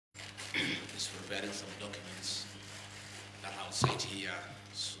is preparing some documents that I'll cite here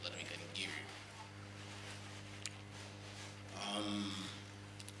so that we can give you.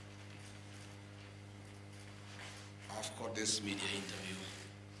 I've got this media interview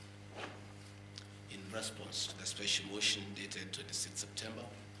in response to the special motion dated 26 September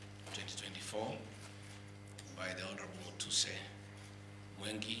 2024 by the Honorable Mutuse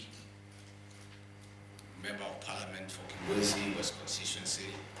Mwengi, Member of Parliament for Kibwezi West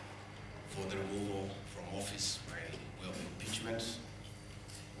Constituency, for the removal from office by way of impeachment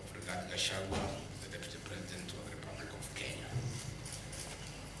of GACHAGUA, the Deputy President of the Republic of Kenya.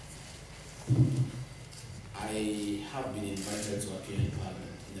 I have been invited to appear in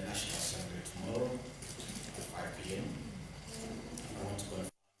Parliament in the National Assembly tomorrow at 5 p.m. I want to confirm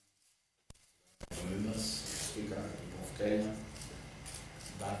the members, Speaker of the people of Kenya,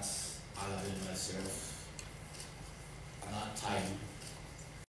 that I'll avail myself at that time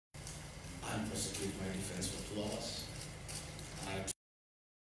and prosecute my defense for 2 hours. And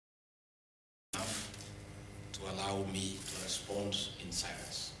I enough to allow me to respond in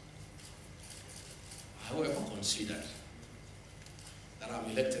silence. However, considered that I'm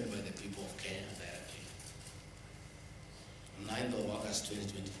elected by the people of Kenya directly. On 9th of August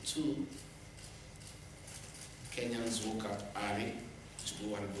 2022, Kenyans woke up early to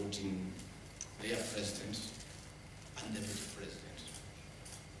go and vote in their president and deputy president.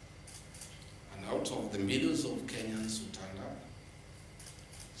 And out of the millions of Kenyans who turned up,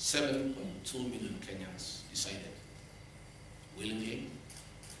 7.2 million Kenyans decided willingly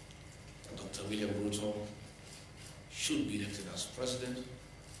that Dr. William Ruto should be elected as president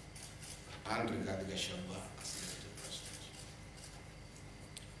and Rigathi Gachagua as deputy president.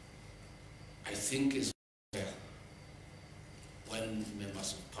 I think it's fair when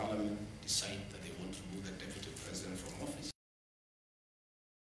members of parliament decide that they want to remove the deputy president from office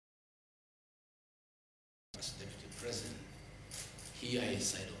as deputy president, hear his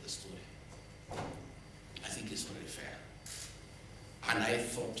side of the story. I think it's very fair. And I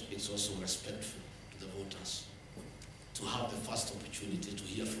thought it's also respectful to the voters to have the first opportunity to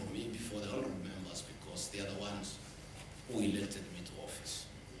hear from me before the honorable members, because they are the ones who elected me to office.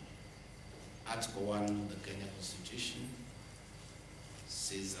 Article 1 of the Kenya Constitution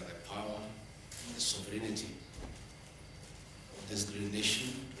says that the power, the sovereignty of this great nation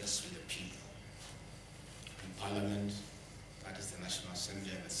rests with the people. In Parliament, that is the National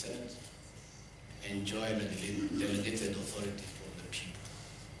Assembly and the Senate, enjoy the delegated authority from the people.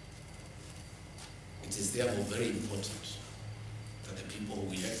 It is therefore very important that the people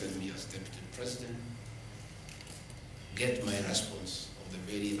who elected me as Deputy President get my response of the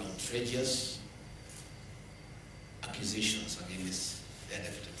very outrageous accusations against their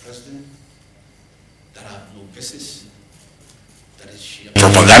Deputy President that have no basis, that is sheer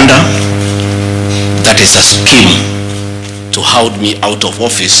propaganda, that is a scheme to hold me out of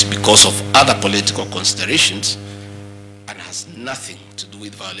office because of other political considerations, and has nothing to do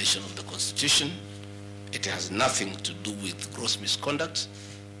with violation of the Constitution. It has nothing to do with gross misconduct,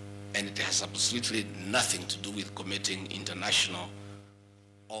 and it has absolutely nothing to do with committing international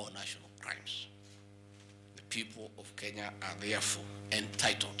or national crimes. The people of Kenya are therefore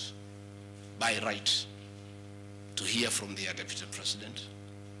entitled by right to hear from their Deputy President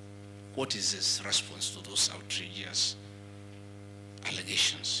what is his response to those outrageous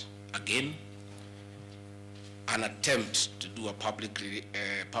allegations. Again, an attempt to do a public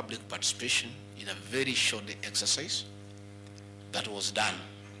participation in a very short exercise that was done.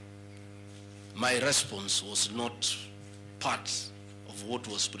 My response was not part of what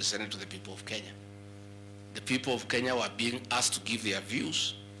was presented to the people of Kenya. The people of Kenya were being asked to give their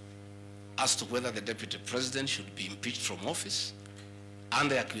views as to whether the Deputy President should be impeached from office, and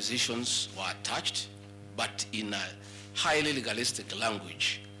the accusations were attached, but in a highly legalistic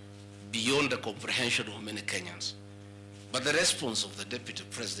language beyond the comprehension of many Kenyans. But the response of the Deputy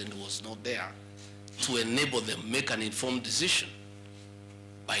President was not there to enable them make an informed decision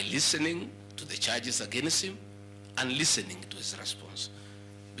by listening to the charges against him and listening to his response.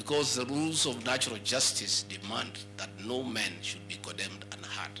 Because the rules of natural justice demand that no man should be condemned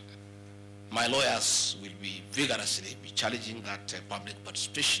unheard. My lawyers will be vigorously challenging that public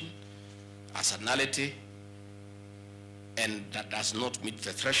participation as a nullity, and that does not meet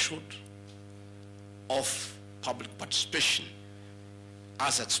the threshold of public participation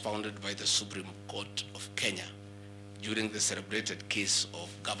as expounded by the Supreme Court of Kenya during the celebrated case of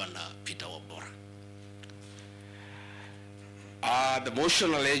Governor Peter Wabora. The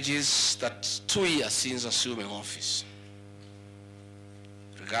motion alleges that 2 years since assuming office,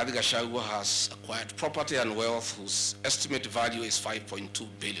 Rigathi Gachagua has acquired property and wealth whose estimated value is 5.2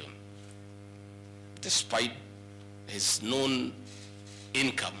 billion despite his known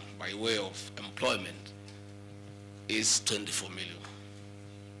income by way of employment, is 24 million.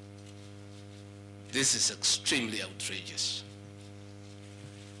 This is extremely outrageous.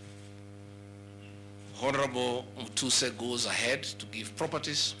 Honorable Mutuse goes ahead to give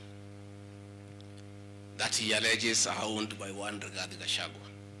properties that he alleges are owned by one Rigathi Gachagua.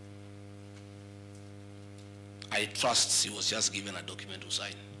 I trust he was just given a document to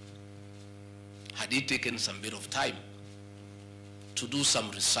sign. Had he taken some bit of time to do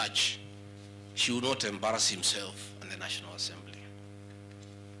some research, he would not embarrass himself and the National Assembly.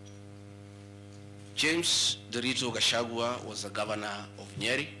 James Derito Gachagua was the governor of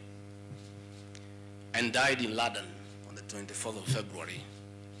Nyeri and died in London on the 24th of February,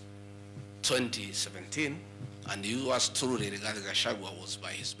 2017, and yours truly, Rigathi Gachagua, was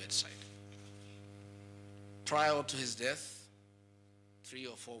by his bedside. Prior to his death, 3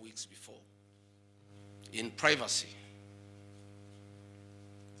 or 4 weeks before, in privacy,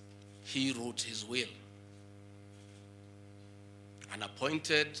 he wrote his will and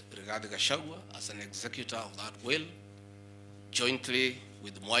appointed Rigathi Gachagua as an executor of that will, jointly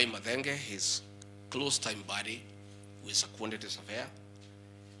with Mwai Madenge, his close-time buddy, who is a quantities affair,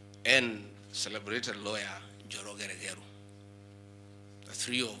 and celebrated lawyer Njoroge Regeru. The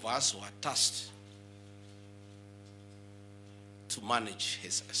three of us were tasked to manage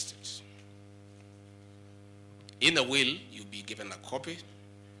his estate. In the will, you'll be given a copy.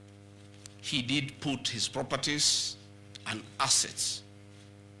 He did put his properties and assets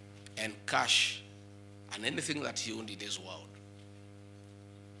and cash and anything that he owned in this world.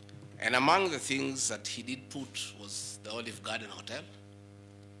 And among the things that he did put was the Olive Garden Hotel,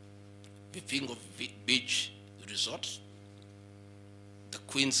 Vipingo Beach Resort, the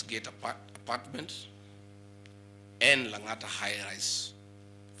Queen's Gate apartment, and Langata high-rise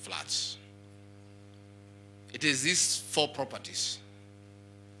flats. It is these 4 properties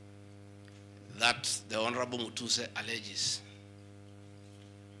that the Honorable Mutuse alleges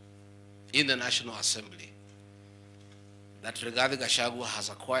in the National Assembly that Rigathi Gachagua has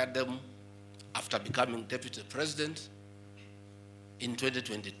acquired them after becoming Deputy President in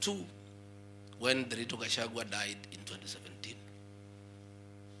 2022 when Derito Gachagua died in 2017.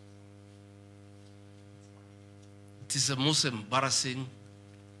 It is the most embarrassing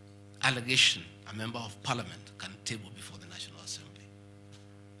allegation a member of parliament can table before the National Assembly.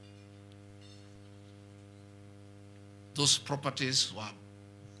 Those properties were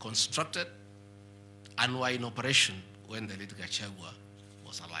constructed and were in operation when the late Gachagua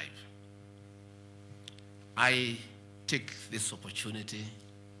was alive. I take this opportunity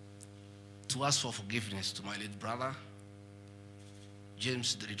to ask for forgiveness to my late brother,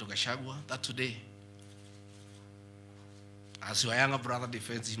 James Derito Gachagua, that today, as your younger brother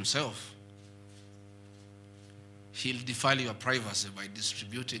defends himself, he'll defile your privacy by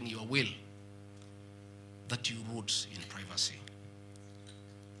distributing your will that you wrote in privacy.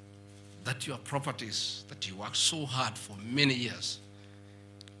 That your properties that you worked so hard for many years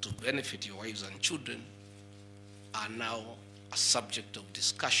to benefit your wives and children are now a subject of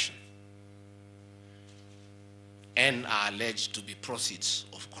discussion and are alleged to be proceeds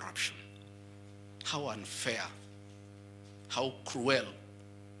of corruption. How unfair, how cruel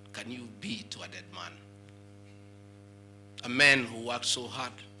can you be to a dead man? A man who worked so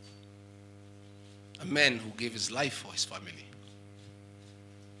hard, a man who gave his life for his family,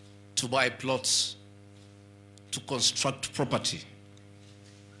 to buy plots, to construct property,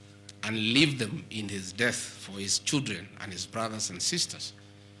 and leave them in his death for his children and his brothers and sisters.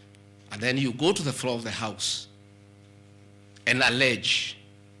 And then you go to the floor of the House and allege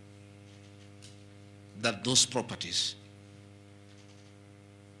that those properties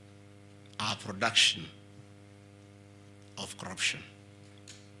are production of corruption.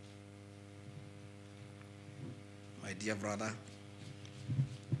 My dear brother,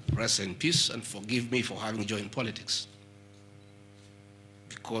 rest in peace and forgive me for having joined politics.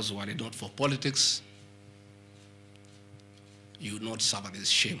 Because were it not for politics, you would not suffer this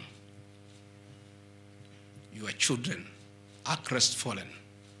shame. Your children are crestfallen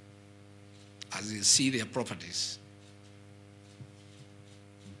as you see their properties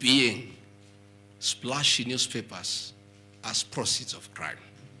being splashed in newspapers as proceeds of crime.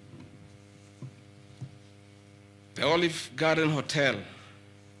 The Olive Garden Hotel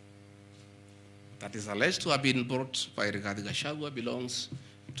that is alleged to have been bought by Rigathi Gachagua belongs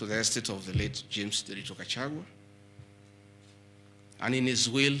to the estate of the late James Derito Gachagua. And in his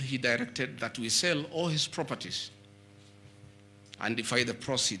will, he directed that we sell all his properties and divide the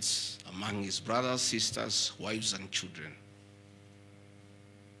proceeds among his brothers, sisters, wives, and children.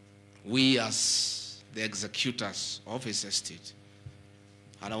 We as the executors of his estate.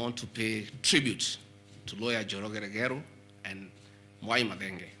 And I want to pay tribute to lawyer Njoroge Regero and Mwai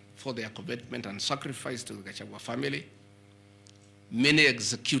Madenge for their commitment and sacrifice to the Gachagua family. Many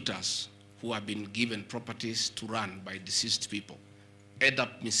executors who have been given properties to run by deceased people end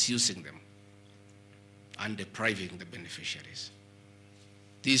up misusing them and depriving the beneficiaries.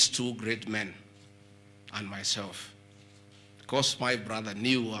 These two great men and myself, because my brother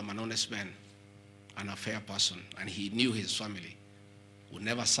knew I'm an honest man and a fair person, and he knew his family would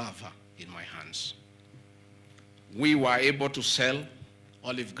never suffer in my hands. We were able to sell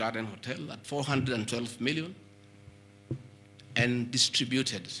Olive Garden Hotel at 412 million and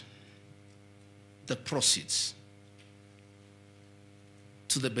distributed the proceeds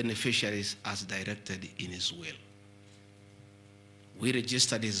to the beneficiaries as directed in his will. We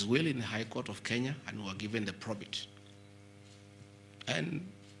registered his will in the High Court of Kenya and were given the probate. And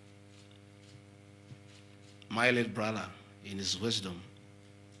my late brother, in his wisdom,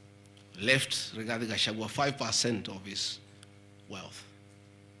 left regarding GACHAGUA 5% of his wealth.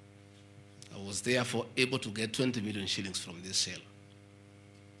 I was therefore able to get 20 million shillings from this sale.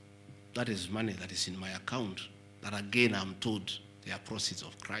 That is money that is in my account that again I'm told they are proceeds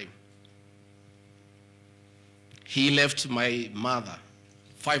of crime. He left my mother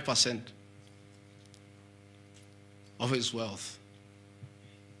 5% of his wealth,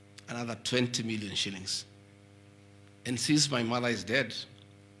 another 20 million shillings. And since my mother is dead,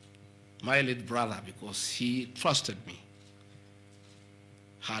 my late brother, because he trusted me,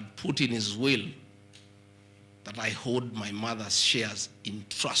 had put in his will that I hold my mother's shares in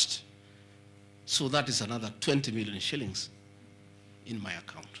trust. So that is another 20 million shillings in my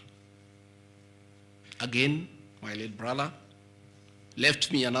account. Again, my late brother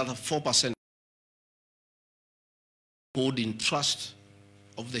left me another 4% hold in trust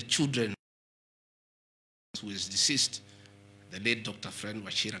of the children who is deceased, the late Dr. Friend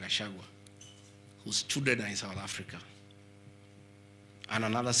Wachira GACHAGUA, whose children are in South Africa. And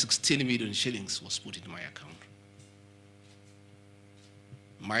another 16 million shillings was put in my account.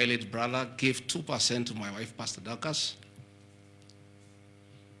 My late brother gave 2% to my wife, Pastor Dorcas,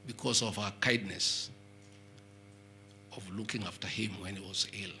 because of her kindness of looking after him when he was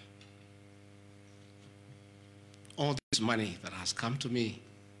ill. All this money that has come to me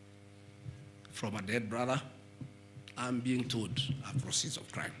from a dead brother, I'm being told are proceeds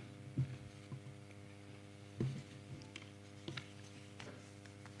of crime.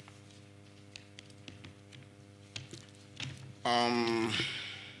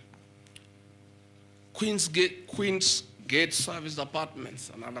 Queen's Gate Service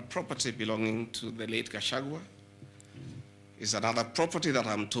Apartments, another property belonging to the late GACHAGUA, is another property that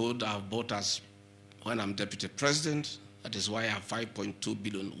I'm told I've bought as when I'm deputy president. That is why I have 5.2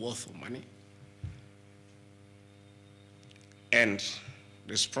 billion worth of money. And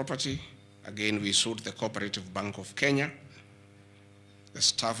this property, again, we sold the Cooperative Bank of Kenya, the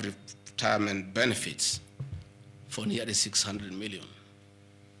staff retirement benefits for nearly 600 million.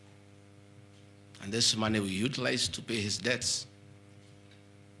 And this money we utilized to pay his debts.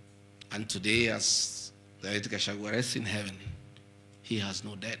 And today, as the late GACHAGUA rests in heaven, he has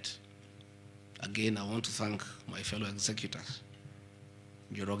no debt. Again, I want to thank my fellow executors,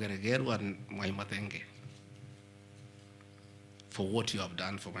 Njoroge Regero and Mwai Madenge, for what you have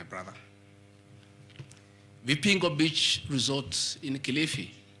done for my brother. Vipingo Beach Resort in Kilifi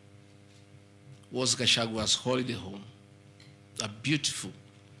was GACHAGUA's holiday home, a beautiful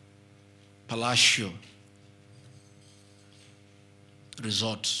palatial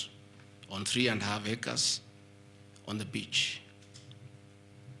resort on 3.5 acres on the beach.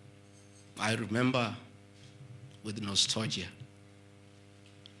 I remember with nostalgia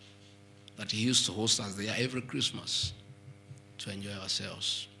that he used to host us there every Christmas to enjoy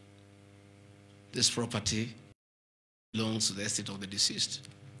ourselves. This property belongs to the estate of the deceased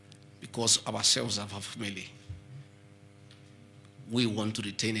because ourselves have a family. We want to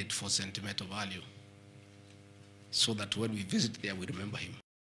retain it for sentimental value so that when we visit there, we remember him.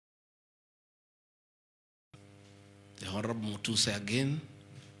 The Honorable Mutuse again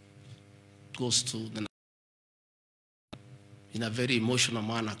goes to the, in a very emotional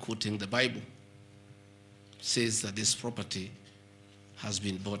manner, quoting the Bible, says that this property has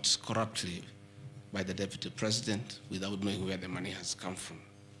been bought corruptly by the deputy president without knowing where the money has come from.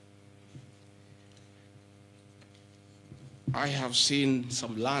 I have seen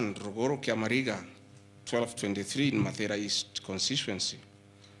some land, Rogoro Kiamariga, 1223 in Mathera East constituency.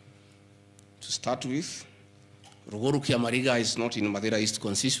 To start with, Rogoro Kiamariga is not in Mathera East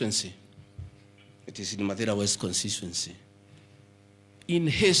constituency. It is in Mathera West constituency. In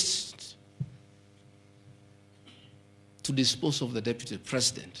haste to dispose of the deputy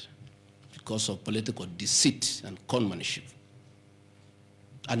president because of political deceit and conmanship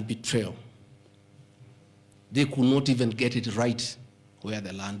and betrayal. They could not even get it right where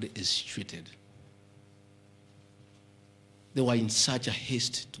the land is situated. They were in such a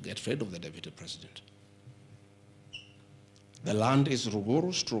haste to get rid of the deputy president. The land is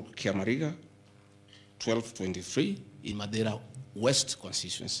Ruguru/Kiamariga, 1223 in Madeira West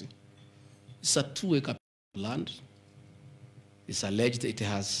constituency. It's a 2-acre land. It's alleged it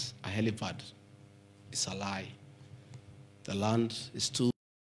has a helipad. It's a lie. The land is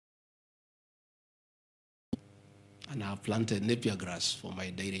and I have planted napier grass for my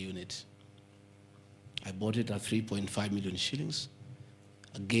dairy unit. I bought it at 3.5 million shillings.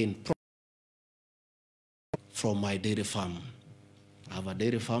 Again, from my dairy farm. I have a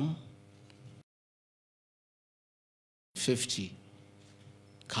dairy farm, 50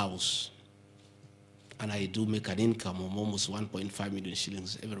 cows, and I do make an income of almost 1.5 million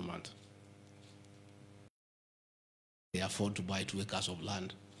shillings every month. They afford to buy 2 acres of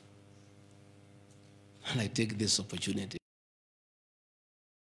land. And I take this opportunity.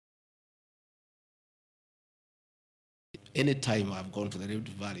 Anytime I've gone to the Rift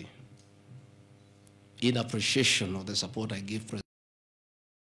Valley, in appreciation of the support I give President,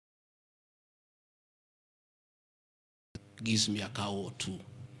 gives me a cow or 2.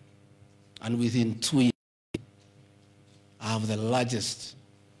 And within 2 years, I have the largest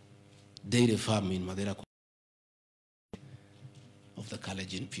dairy farm in Madeira of the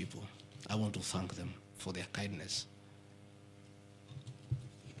Kalenjin people. I want to thank them for their kindness.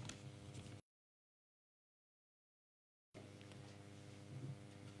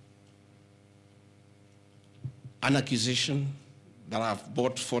 An accusation that I've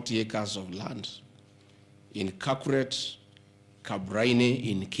bought 40 acres of land in Kakuret, Kabraine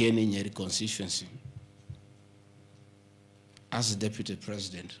in Kieni Nyeri constituency as Deputy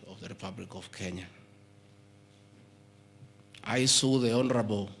President of the Republic of Kenya. I saw the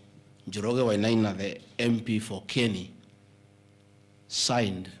Honorable Njoroge Wainaina, the MP for Kieni,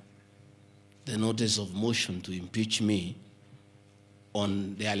 signed the notice of motion to impeach me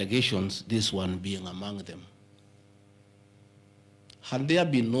on the allegations, this one being among them. Had there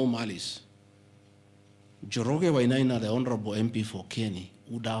been no malice, Njoroge Wainaina, the Honorable MP for Kieni,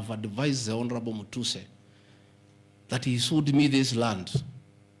 would have advised the Honorable Mutuse that he sold me this land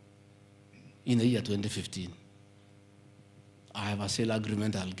in the year 2015. I have a sale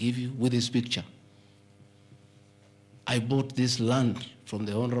agreement I'll give you with this picture. I bought this land from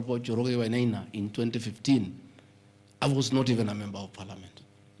the Honorable Njoroge Wainaina in 2015. I was not even a member of parliament.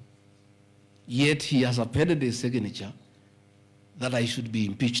 Yet he has appended a signature that I should be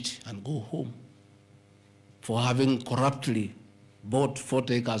impeached and go home for having corruptly bought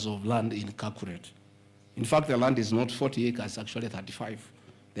 40 acres of land in Kakuret. In fact, the land is not 40 acres, actually 35.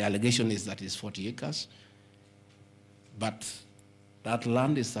 The allegation is that it's 40 acres. But that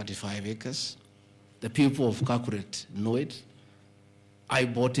land is 35 acres. The people of Kakuret know it. I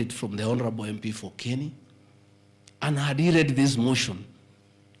bought it from the Honorable MP for Kieni. And had he read this motion,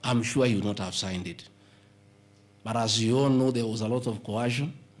 I'm sure he would not have signed it. But as you all know, there was a lot of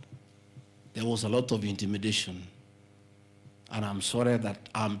coercion. There was a lot of intimidation. And I'm sorry that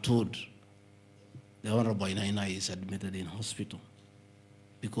I'm told the Honorable Wainaina is admitted in hospital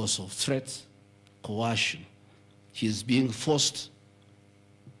because of threats, coercion. He is being forced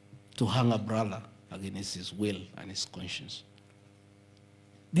to hang a brother against his will and his conscience.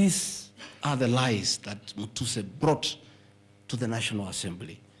 These are the lies that Mutuse brought to the National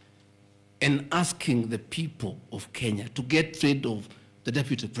Assembly, and asking the people of Kenya to get rid of the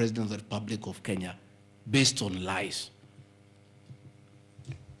Deputy President of the Republic of Kenya based on lies.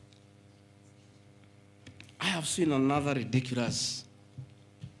 I have seen another ridiculous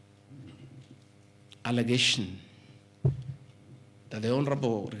allegation that the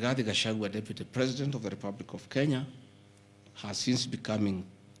Honorable GACHAGUA, Deputy President of the Republic of Kenya, has since becoming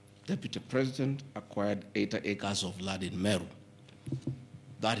Deputy President, acquired 80 acres of land in Meru.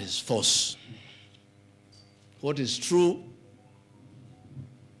 That is false. What is true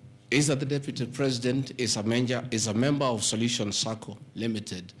is that the Deputy President is a member of Solution Circle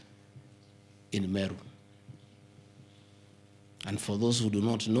Limited in Meru. And for those who do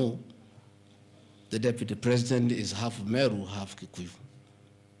not know, the Deputy President is half Meru, half Kikuyu.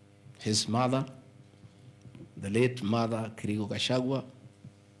 His mother, the late mother, Kirigo GACHAGUA,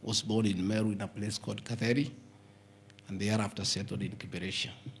 was born in Meru in a place called Katheri, and thereafter settled in Kiberesha.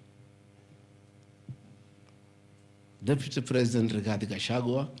 Deputy President Rigathi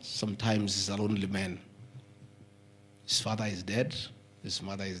Gachagua sometimes is a lonely man. His father is dead, his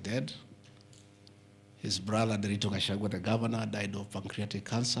mother is dead. His brother, Derito GACHAGUA, the governor, died of pancreatic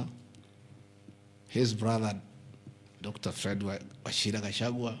cancer. His brother, Dr. Fred Wachira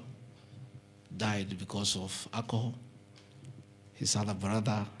GACHAGUA, died because of alcohol. His other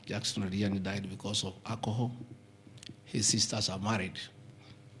brother, Jackson Riani, died because of alcohol. His sisters are married.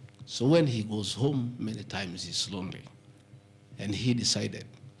 So when he goes home, many times he's lonely. And he decided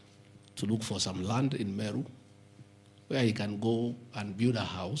to look for some land in Meru where he can go and build a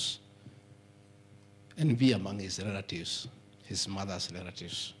house and be among his relatives, his mother's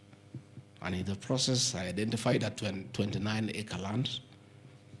relatives. And in the process, I identified that 29-acre land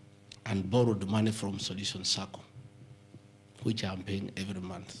and borrowed money from Solution Circle, which I'm paying every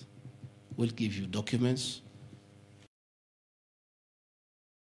month. We'll give you documents.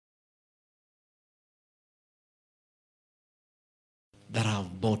 That I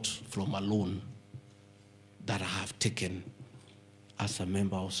have bought from a loan that I have taken as a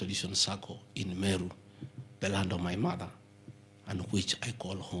member of Solution Circle in Meru, the land of my mother, and which I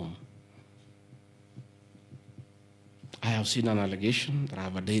call home. I have seen an allegation that I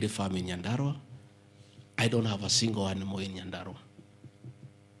have a dairy farm in Nyandarua. I don't have a single animal in Nyandarua.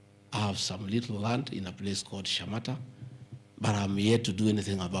 I have some little land in a place called Shamata, but I'm yet to do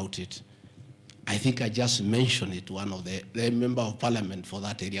anything about it. I think I just mentioned it to one of the member of parliament for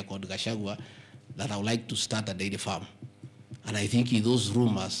that area called GACHAGUA that I would like to start a dairy farm. And I think in those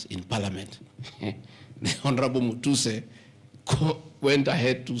rumors in parliament, the Honorable Mutuse went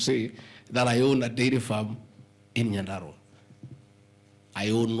ahead to say that I own a dairy farm in Nyandarua. I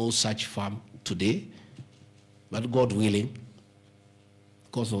own no such farm today, but God willing,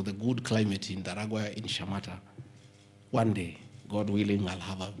 because of the good climate in Daragwa, in Shamata, one day, God willing, I'll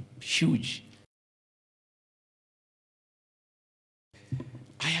have a huge.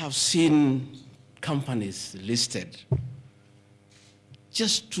 I have seen companies listed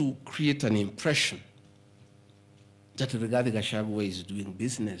just to create an impression that Rigathi Gachagua is doing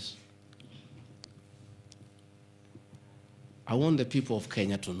business. I want the people of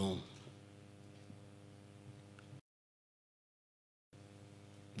Kenya to know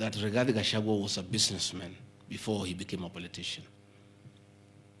that Rigathi Gachagua was a businessman before he became a politician.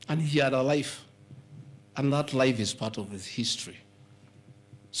 And he had a life, and that life is part of his history.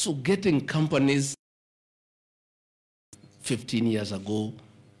 So getting companies 15 years ago,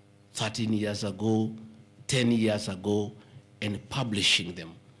 13 years ago, 10 years ago, and publishing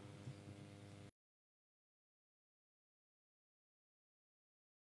them.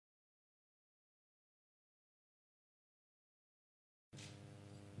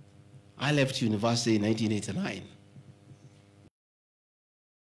 I left university in 1989.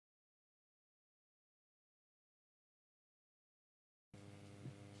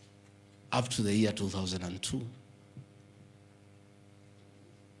 Up to the year 2002.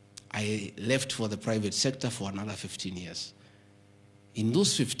 I left for the private sector for another 15 years. In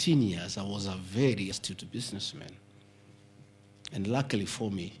those 15 years, I was a very astute businessman. And luckily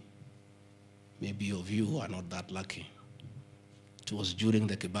for me, maybe of you are not that lucky, it was during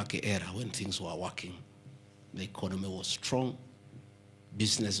the Kibaki era when things were working. The economy was strong,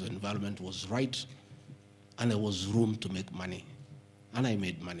 business environment was right, and there was room to make money. And I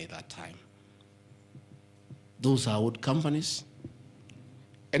made money that time. Those are old companies,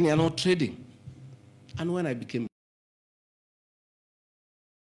 and they are not trading. And when I became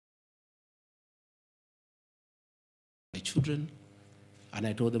my children, and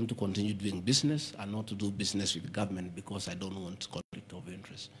I told them to continue doing business and not to do business with government because I don't want conflict of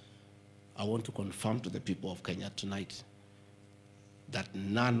interest. I want to confirm to the people of Kenya tonight that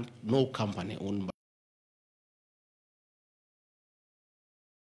no company owned by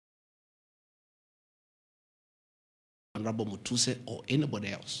Honorable Mutuse or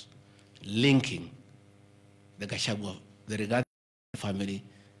anybody else linking the GACHAGUA, the Rigathi family,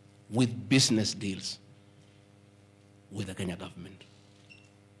 with business deals with the Kenya government.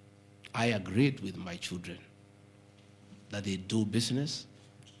 I agreed with my children that they do business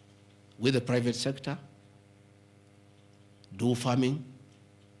with the private sector, do farming,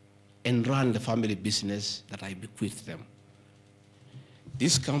 and run the family business that I bequeathed them.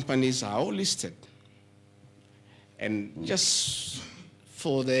 These companies are all listed. And just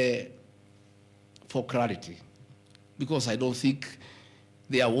for clarity, because I don't think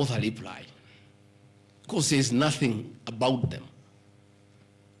they are worth a reply, because there's nothing about them.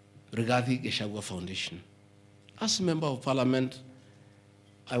 Rigathi Gachagua Foundation. As a member of parliament,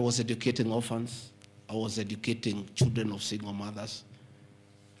 I was educating orphans. I was educating children of single mothers.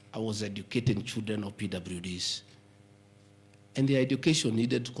 I was educating children of PWDs. And the education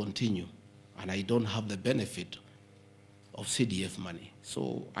needed to continue, and I don't have the benefit of CDF money.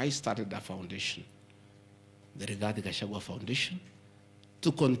 So I started a foundation the GACHAGUA Foundation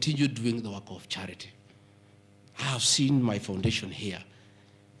to continue doing the work of charity. I have seen my foundation here.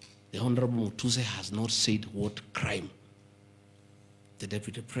 The Honorable Mutuse has not said what crime the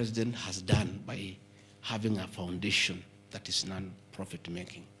Deputy President has done by having a foundation that is non-profit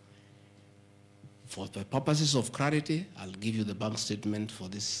making. For the purposes of clarity, I'll give you the bank statement for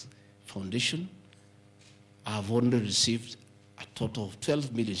this foundation. I have only received a total of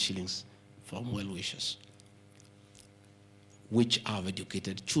 12 million shillings from well-wishers, which have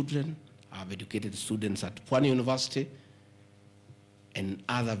educated children, have educated students at Pwani University, and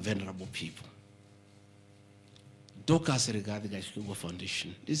other vulnerable people. Docas regarding the GACHAGUA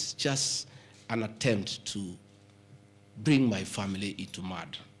Foundation, this is just an attempt to bring my family into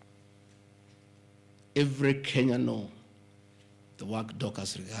mud. Every Kenyan knows the work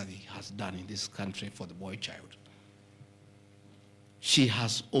Docas Rigathi has done in this country for the boy child. She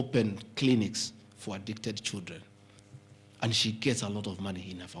has opened clinics for addicted children, and she gets a lot of money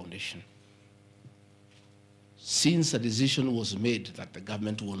in her foundation. Since a decision was made that the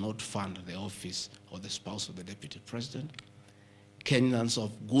government will not fund the office of the spouse of the Deputy President, Kenyans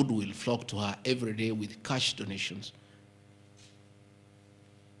of goodwill flock to her every day with cash donations,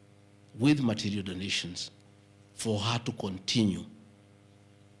 with material donations, for her to continue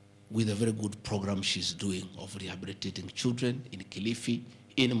with a very good program she's doing of rehabilitating children in Kilifi,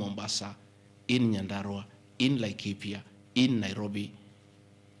 in Mombasa, in Nyandarua, in Laikipia, in Nairobi,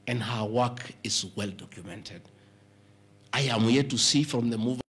 and her work is well documented. I am here to see from the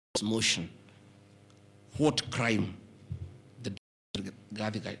mover's motion what crime the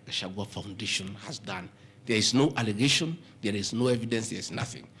GACHAGUA Foundation has done. There is no allegation, there is no evidence, there is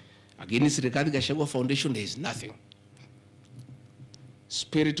nothing. Against the GACHAGUA Foundation, there is nothing.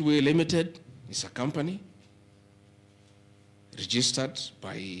 Spiritway Limited is a company registered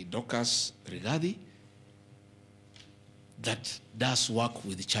by Docas Rigathi that does work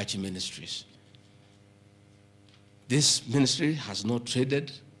with church ministries. This ministry has not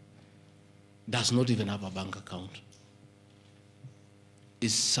traded, does not even have a bank account.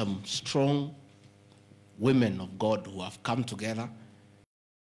 It's some strong women of God who have come together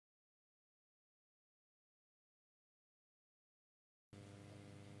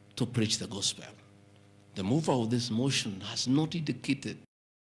to preach the gospel. The mover of this motion has not indicated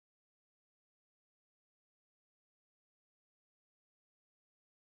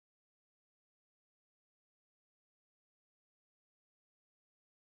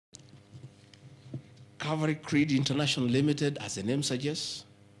Calvary Creed International Limited, as the name suggests,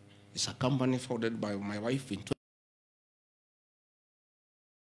 is a company founded by my wife in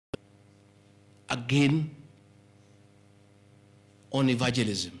again on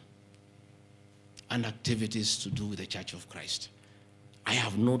evangelism and activities to do with the Church of Christ. I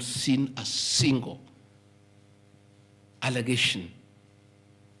have not seen a single allegation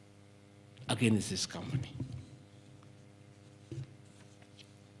against this company.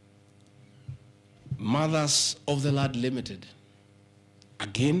 Mothers of the Lord Limited.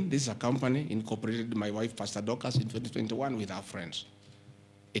 Again, this is a company incorporated by my wife, Pastor Docas, in 2021 with our friends.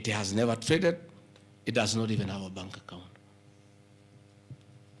 It has never traded. It does not even have a bank account.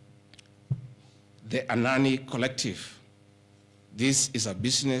 The Anani Collective. This is a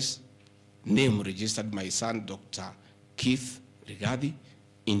business name registered by my son, Dr. Keith Rigathi,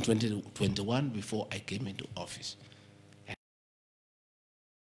 in 2021 before I came into office.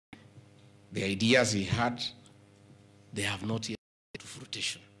 The ideas he had, they have not yet to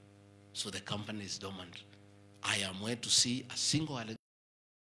fruition. So the company is dormant. I am here to see a single allegation.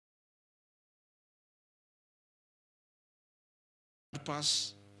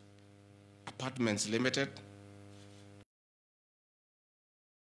 Pass Apartments Limited,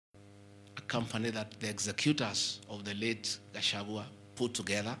 a company that the executors of the late GACHAGUA put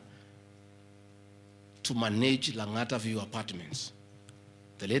together to manage Langata View Apartments.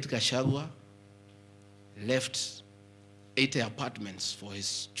 The late GACHAGUA left 80 apartments for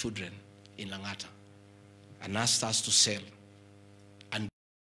his children in Langata and asked us to sell and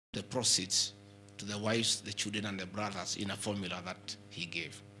the proceeds to the wives, the children, and the brothers in a formula that he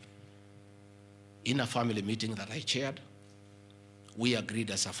gave. In a family meeting that I chaired, we agreed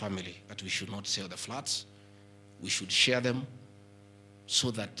as a family that we should not sell the flats. We should share them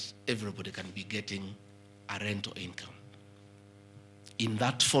so that everybody can be getting a rental income. In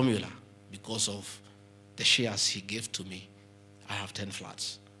that formula, because of the shares he gave to me, I have 10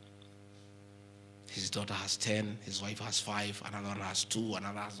 flats. His daughter has 10, his wife has 5, another one has 2,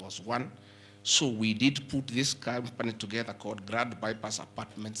 another has 1. So we did put this company together called Grand Bypass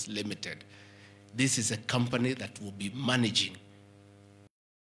Apartments Limited. This is a company that will be managing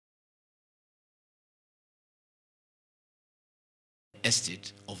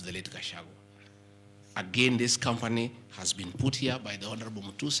estate of the late GACHAGUA. Again, this company has been put here by the Honorable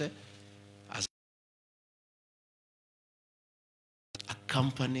Mutuse as a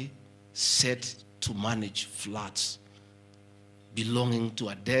company set to manage flats belonging to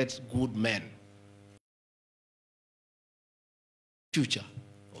a dead good man, future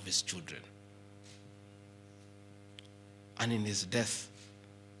of his children. And in his death,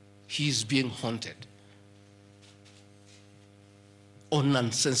 he is being haunted on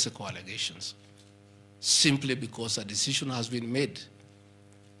nonsensical allegations, simply because a decision has been made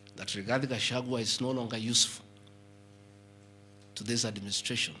that Rigathi Gachagua is no longer useful to this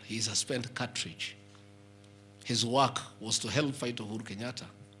administration. He is a spent cartridge. His work was to help fight Uhuru Kenyatta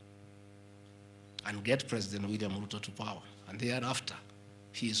and get President William Ruto to power. And thereafter,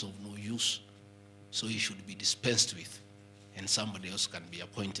 he is of no use. So he should be dispensed with, and somebody else can be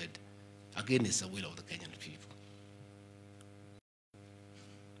appointed against the will of the Kenyan people.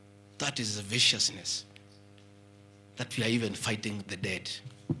 That is the viciousness that we are even fighting the dead.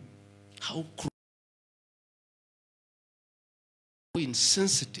 How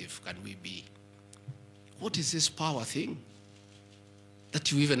insensitive can we be? What is this power thing?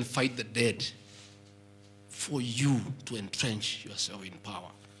 That you even fight the dead for you to entrench yourself in power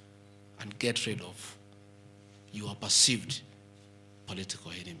and get rid of your perceived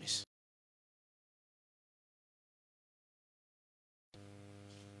political enemies.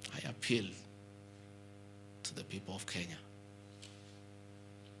 I appeal to the people of Kenya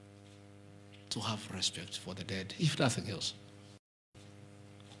to have respect for the dead, if nothing else.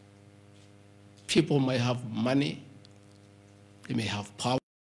 People may have money, they may have power,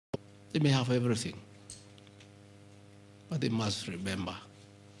 they may have everything, but they must remember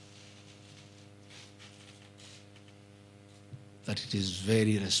that it is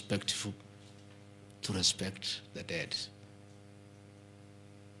very respectful to respect the dead.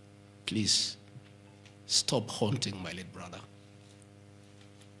 Please, stop haunting my late brother.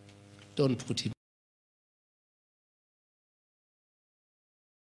 Don't put him.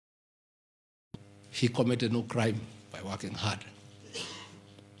 He committed no crime by working hard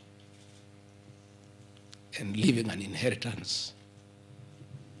and leaving an inheritance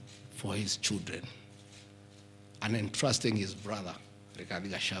for his children and entrusting his brother,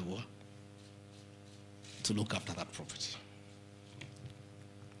 Rigathi Gachagua, to look after that property.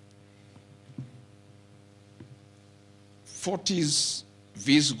 Fortis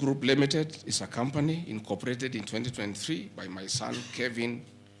Viz Group Limited is a company incorporated in 2023 by my son, Kevin.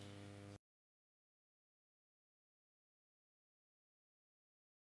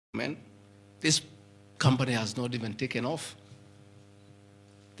 This company has not even taken off.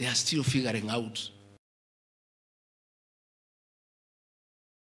 They are still figuring out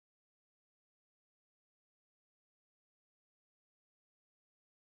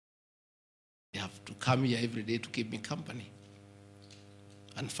they have to come here every day to keep me company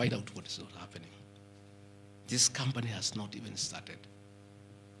and find out what is not happening. This company has not even started.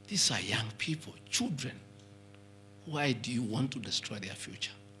 These are young people, children. Why do you want to destroy their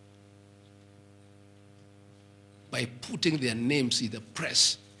future? By putting their names in the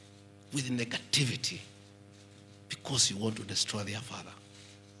press with negativity because you want to destroy their father.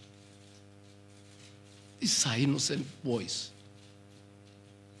 These are innocent boys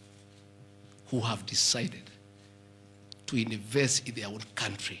who have decided to invest in their own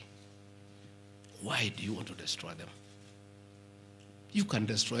country. Why do you want to destroy them? You can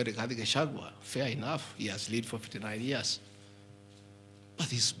destroy Rigathi Gachagua, fair enough. He has lived for 59 years. But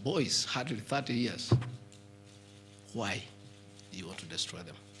these boys, hardly 30 years. Why do you want to destroy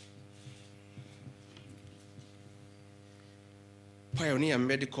them? Pioneer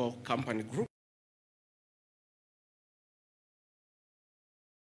Medical Company Group.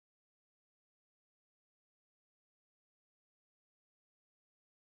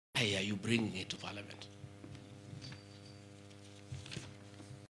 Why are you bringing it to Parliament?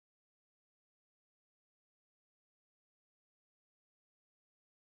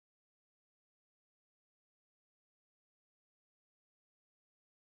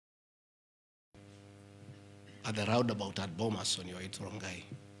 At the roundabout at Bomas on your way to Rongai.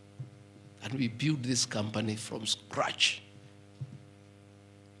 And we built this company from scratch.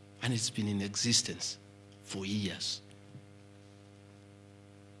 And it's been in existence for years.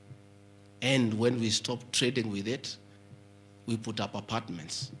 And when we stopped trading with it, we put up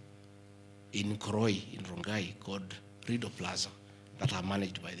apartments in Koroi, in Rongai, called Rido Plaza, that are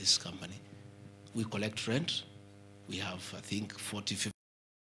managed by this company. We collect rent. We have, I think, 40, 50.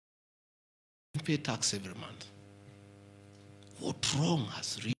 We pay tax every month. What wrong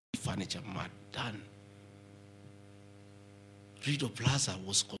has Reed Furniture Mart done? Rido Plaza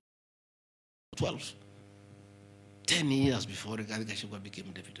was 12. 10 years before GACHAGUA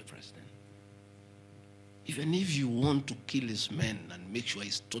became deputy president. Even if you want to kill his men and make sure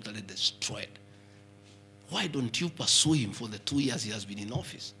he's totally destroyed, why don't you pursue him for the 2 years he has been in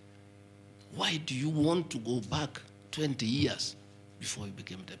office? Why do you want to go back 20 years before he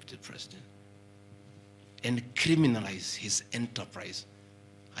became deputy president and criminalize his enterprise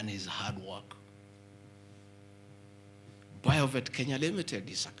and his hard work? Biovet Kenya Limited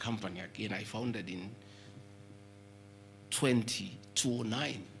is a company, again, I founded in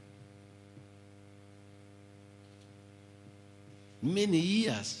 2009. Many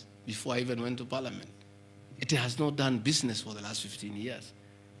years before I even went to parliament. It has not done business for the last 15 years.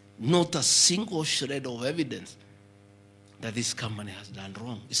 Not a single shred of evidence that this company has done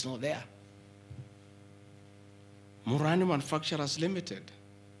wrong. It's not there. Murani Manufacturers Limited.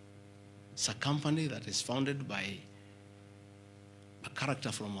 It's a company that is founded by a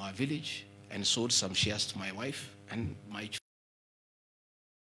character from our village and sold some shares to my wife and my children.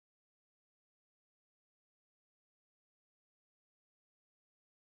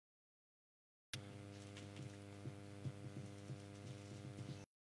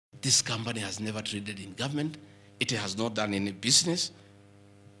 This company has never traded in government. It has not done any business.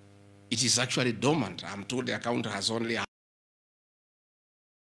 It is actually dormant. I'm told the account has only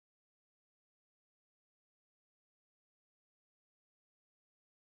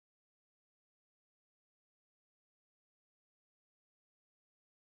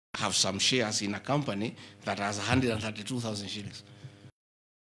have some shares in a company that has 132,000 shillings.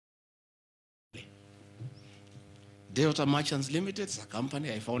 Delta Merchants Limited is a company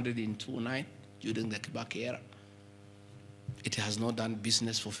I founded in 2009 during the Kibaki era. It has not done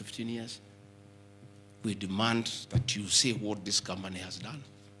business for 15 years. We demand that you say what this company has done.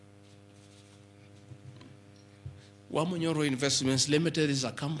 Wamunyoro Investments Limited is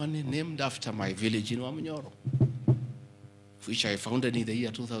a company named after my village in Wamunyoro, which I founded in the year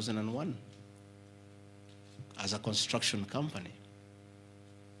 2001 as a construction company.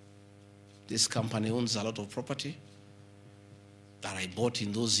 This company owns a lot of property that I bought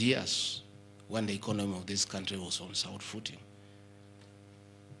in those years when the economy of this country was on sound footing.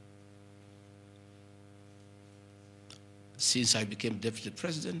 Since I became deputy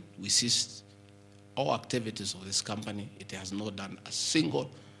president, we ceased all activities of this company. It has not done a single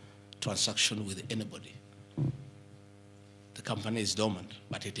transaction with anybody. The company is dormant,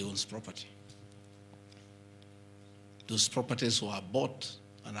 but it owns property. Those properties were bought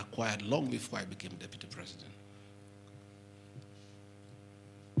and acquired long before I became deputy president.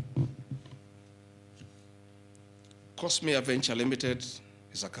 Cosmea Venture Limited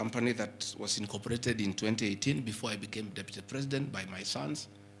is a company that was incorporated in 2018 before I became deputy president by my sons.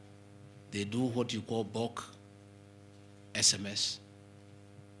 They do what you call bulk SMS.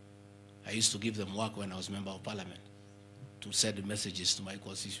 I used to give them work when I was member of parliament to send messages to my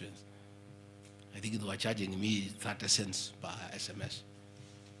constituents. I think they were charging me 30 cents per SMS.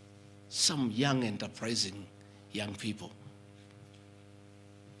 Some young, enterprising young people.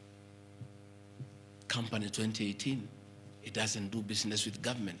 Company 2018, it doesn't do business with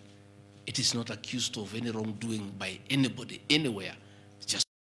government. It is not accused of any wrongdoing by anybody, anywhere. It's just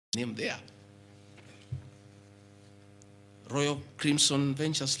name there. Royal Crimson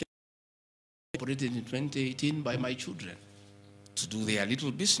Ventures operated in 2018 by my children to do their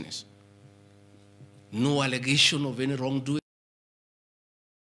little business. No allegation of any wrongdoing.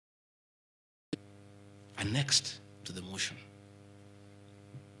 Annexed to the motion.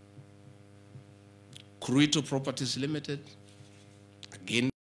 Kurito Properties Limited, again,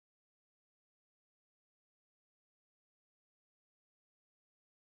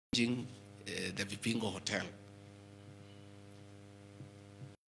 the Vipingo Hotel.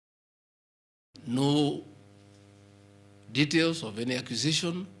 No details of any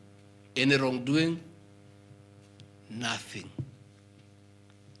accusation, any wrongdoing, nothing.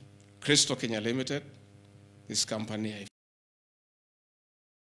 Crystal Kenya Limited, this company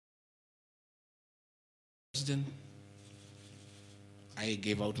I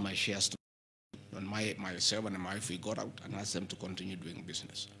gave out my shares to and myself and my wife, we got out and asked them to continue doing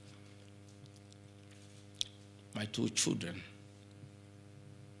business. My two children,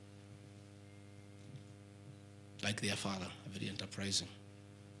 like their father, very enterprising.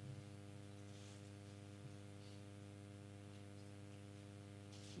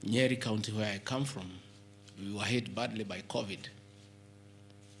 Nyeri County, where I come from, we were hit badly by COVID,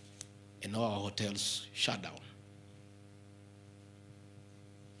 and all our hotels shut down.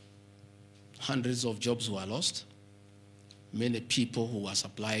 Hundreds of jobs were lost. Many people who were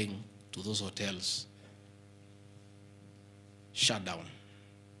supplying to those hotels shut down.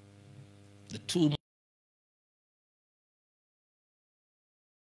 The two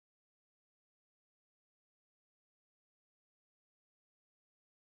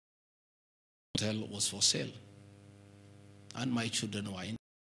hotel was for sale, and my children were in.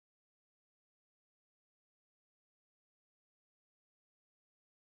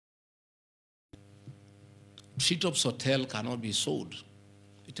 Treetops Hotel cannot be sold.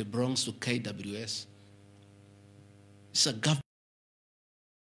 It belongs to KWS. It's a government.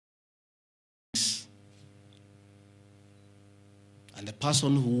 And the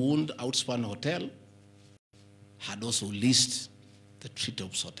person who owned Outspan Hotel had also leased the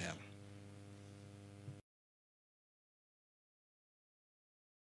Treetops Hotel.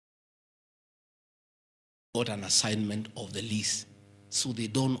 Got an assignment of the lease, so they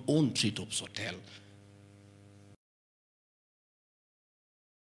don't own Treetops Hotel.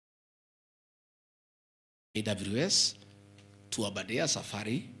 AWS to Aberdare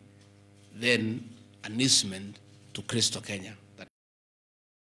Safari, then an easement to Cristo Kenya. That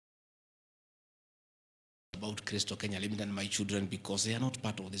about Cristo Kenya Limited and my children, because they are not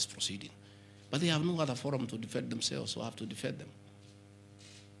part of this proceeding. But they have no other forum to defend themselves, so I have to defend them.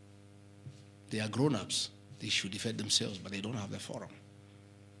 They are grown-ups. They should defend themselves, but they don't have the forum.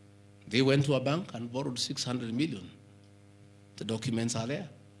 They went to a bank and borrowed 600 million. The documents are there.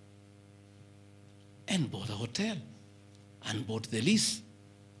 And bought a hotel and bought the lease.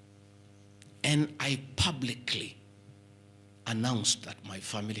 And I publicly announced that my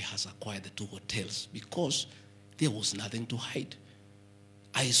family has acquired the two hotels because there was nothing to hide.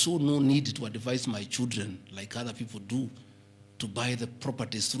 I saw no need to advise my children, like other people do, to buy the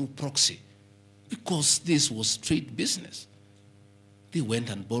properties through proxy, because this was straight business. They went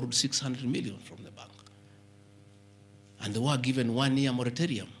and borrowed 600 million from the bank. And they were given 1 year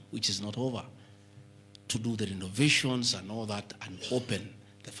moratorium, which is not over, to do the renovations and all that and open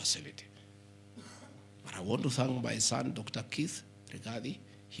the facility. But I want to thank my son, Dr. Keith Regadi.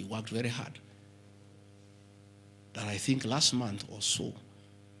 He worked very hard. That I think last month or so,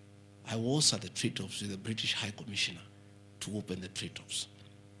 I was at the Treetops with the British High Commissioner to open the Treetops.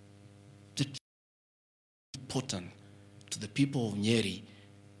 The important to the people of Nyeri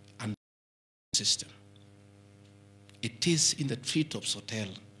and the system. It is in the Treetops Hotel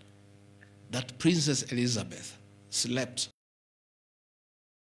that Princess Elizabeth slept.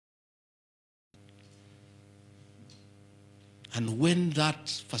 And when that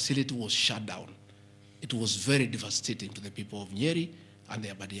facility was shut down, it was very devastating to the people of Nyeri and the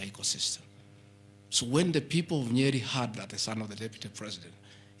Aberdare ecosystem. So when the people of Nyeri heard that the son of the deputy president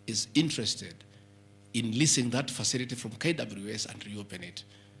is interested in leasing that facility from KWS and reopen it,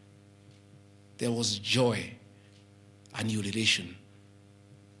 there was joy and ululation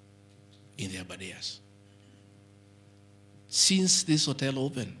in the Aberdares. Since this hotel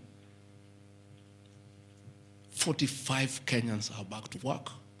opened, 45 Kenyans are back to work.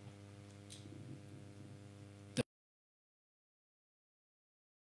 The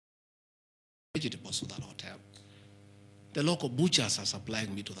vegetables to that hotel. The local butchers are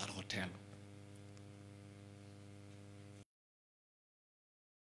supplying me to that hotel.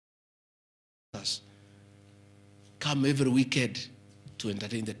 Come every weekend to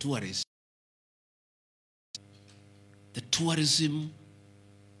entertain the tourists. The tourism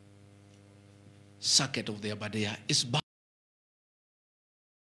circuit of the Aberdare is back.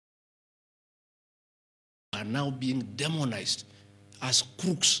 Are now being demonized as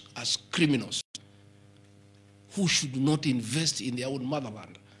crooks, as criminals, who should not invest in their own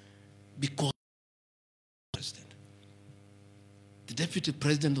motherland because the Deputy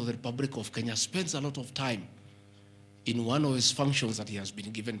President of the Republic of Kenya spends a lot of time in one of his functions that he has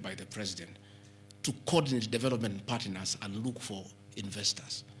been given by the President to coordinate development partners and look for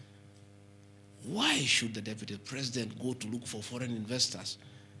investors. Why should the Deputy President go to look for foreign investors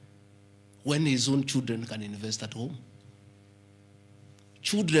when his own children can invest at home?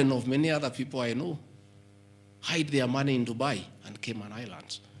 Children of many other people I know hide their money in Dubai and Cayman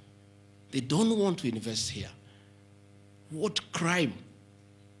Islands. They don't want to invest here. What crime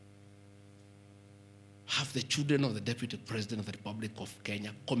have the children of the Deputy President of the Republic of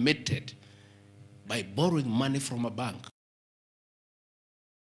Kenya committed by borrowing money from a bank?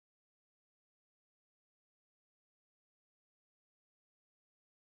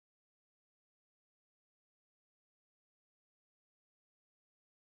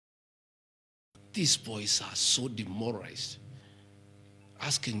 These boys are so demoralized,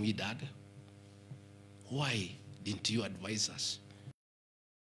 asking me, Dad, why didn't you advise us?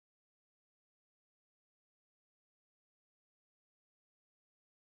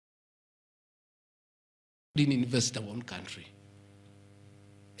 Didn't invest in our own country.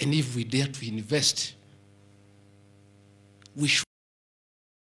 And if we dare to invest, we should.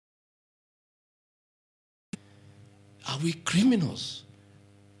 Are we criminals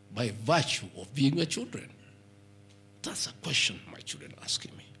by virtue of being your children? That's a question my children are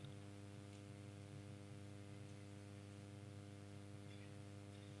asking me.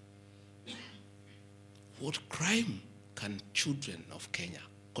 What crime can children of Kenya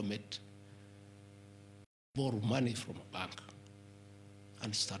commit? Borrow money from a bank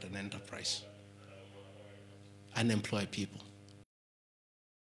and start an enterprise and employ people.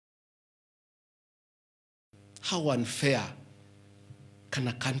 How unfair can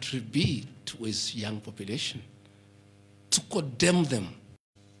a country be to its young population to condemn them?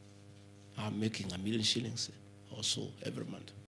 I'm making $1 million shillings or so every month.